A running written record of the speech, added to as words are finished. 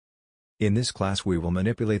In this class we will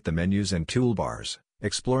manipulate the menus and toolbars,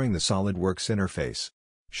 exploring the SolidWorks interface.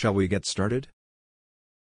 Shall we get started?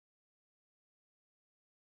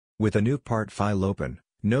 With a new part file open,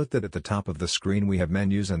 note that at the top of the screen we have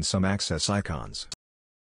menus and some access icons.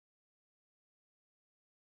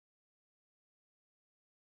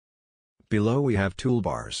 Below we have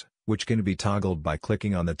toolbars, which can be toggled by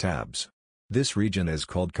clicking on the tabs. This region is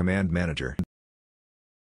called Command Manager.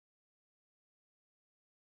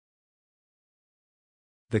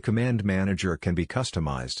 The Command Manager can be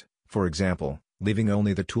customized, for example, leaving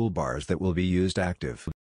only the toolbars that will be used active.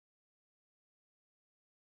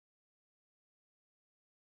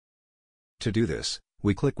 To do this,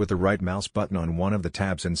 we click with the right mouse button on one of the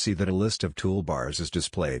tabs and see that a list of toolbars is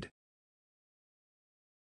displayed.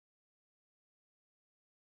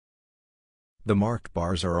 The marked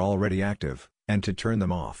bars are already active, and to turn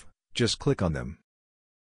them off, just click on them.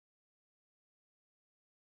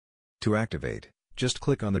 To activate, just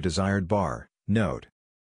click on the desired bar. Note: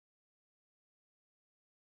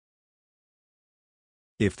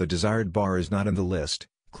 if the desired bar is not in the list,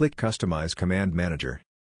 click Customize Command Manager.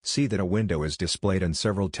 See that a window is displayed and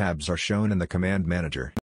several tabs are shown in the Command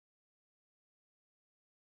Manager.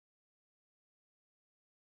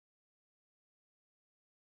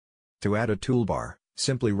 To add a toolbar,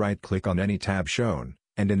 simply right-click on any tab shown,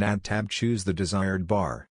 and in Add tab choose the desired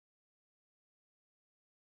bar.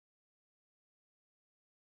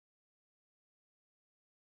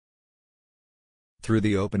 Through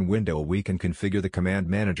the open window we can configure the Command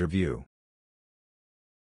Manager view.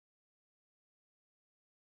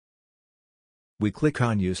 We click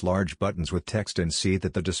on Use Large buttons with text and see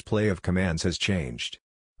that the display of commands has changed.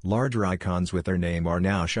 Larger icons with their name are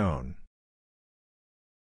now shown.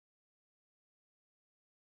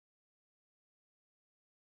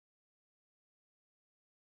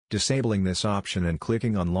 Disabling this option and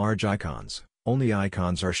clicking on large icons, only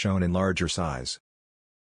icons are shown in larger size.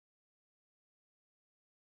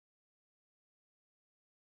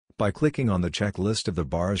 By clicking on the checklist of the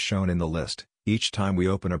bars shown in the list, each time we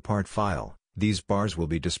open a part file, these bars will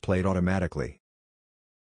be displayed automatically.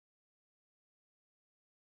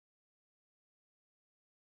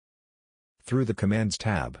 Through the Commands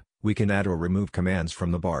tab, we can add or remove commands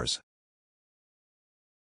from the bars.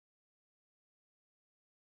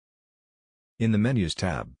 In the Menus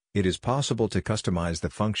tab, it is possible to customize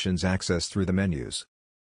the functions accessed through the menus.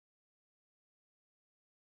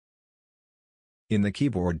 In the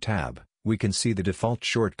Keyboard tab, we can see the default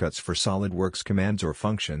shortcuts for SolidWorks commands or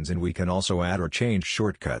functions, and we can also add or change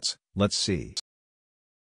shortcuts. Let's see.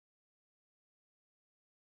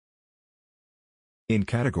 In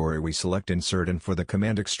Category we select Insert, and for the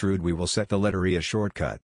command Extrude we will set the letter E as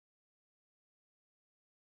shortcut.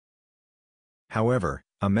 However,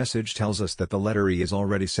 a message tells us that the letter E is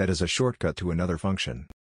already set as a shortcut to another function.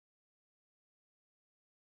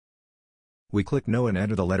 We click No and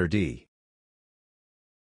enter the letter D.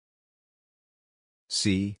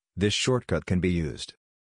 See, this shortcut can be used.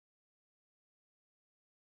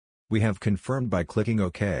 We have confirmed by clicking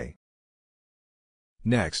OK.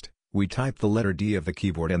 Next, we type the letter D of the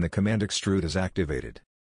keyboard and the command Extrude is activated.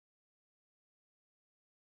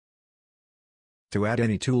 To add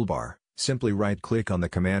any toolbar, simply right-click on the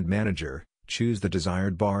Command Manager, choose the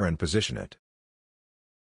desired bar and position it.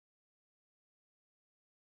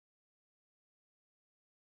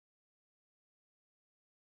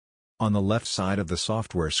 On the left side of the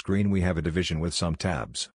software screen we have a division with some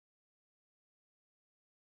tabs.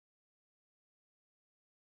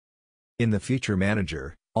 In the Feature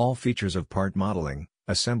Manager, all features of part modeling,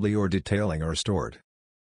 assembly or detailing are stored.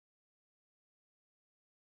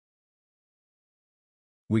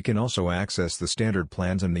 We can also access the standard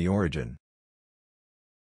plans and the origin.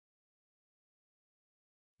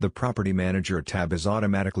 The Property Manager tab is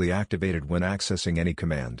automatically activated when accessing any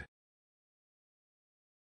command.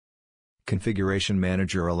 Configuration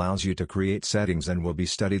Manager allows you to create settings and will be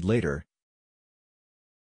studied later.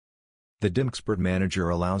 The Expert Manager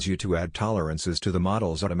allows you to add tolerances to the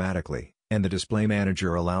models automatically, and the Display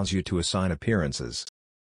Manager allows you to assign appearances.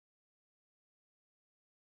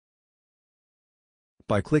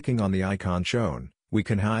 By clicking on the icon shown, we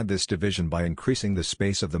can hide this division by increasing the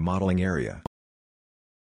space of the modeling area.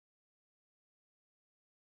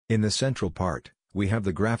 In the central part, we have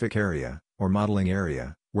the graphic area, or modeling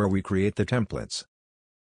area, where we create the templates.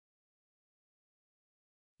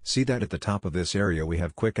 See that at the top of this area we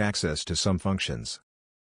have quick access to some functions.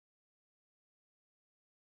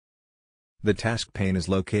 The task pane is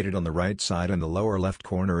located on the right side, and the lower left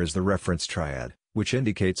corner is the reference triad, which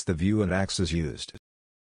indicates the view and axes used.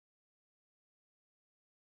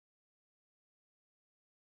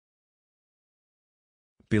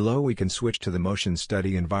 Below we can switch to the motion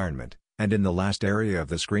study environment, and in the last area of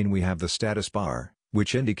the screen we have the status bar,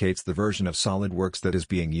 which indicates the version of SolidWorks that is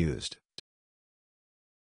being used,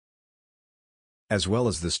 as well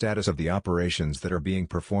as the status of the operations that are being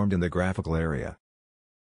performed in the graphical area.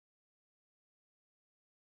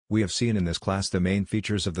 We have seen in this class the main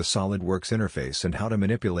features of the SolidWorks interface and how to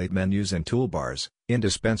manipulate menus and toolbars,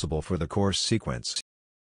 indispensable for the course sequence.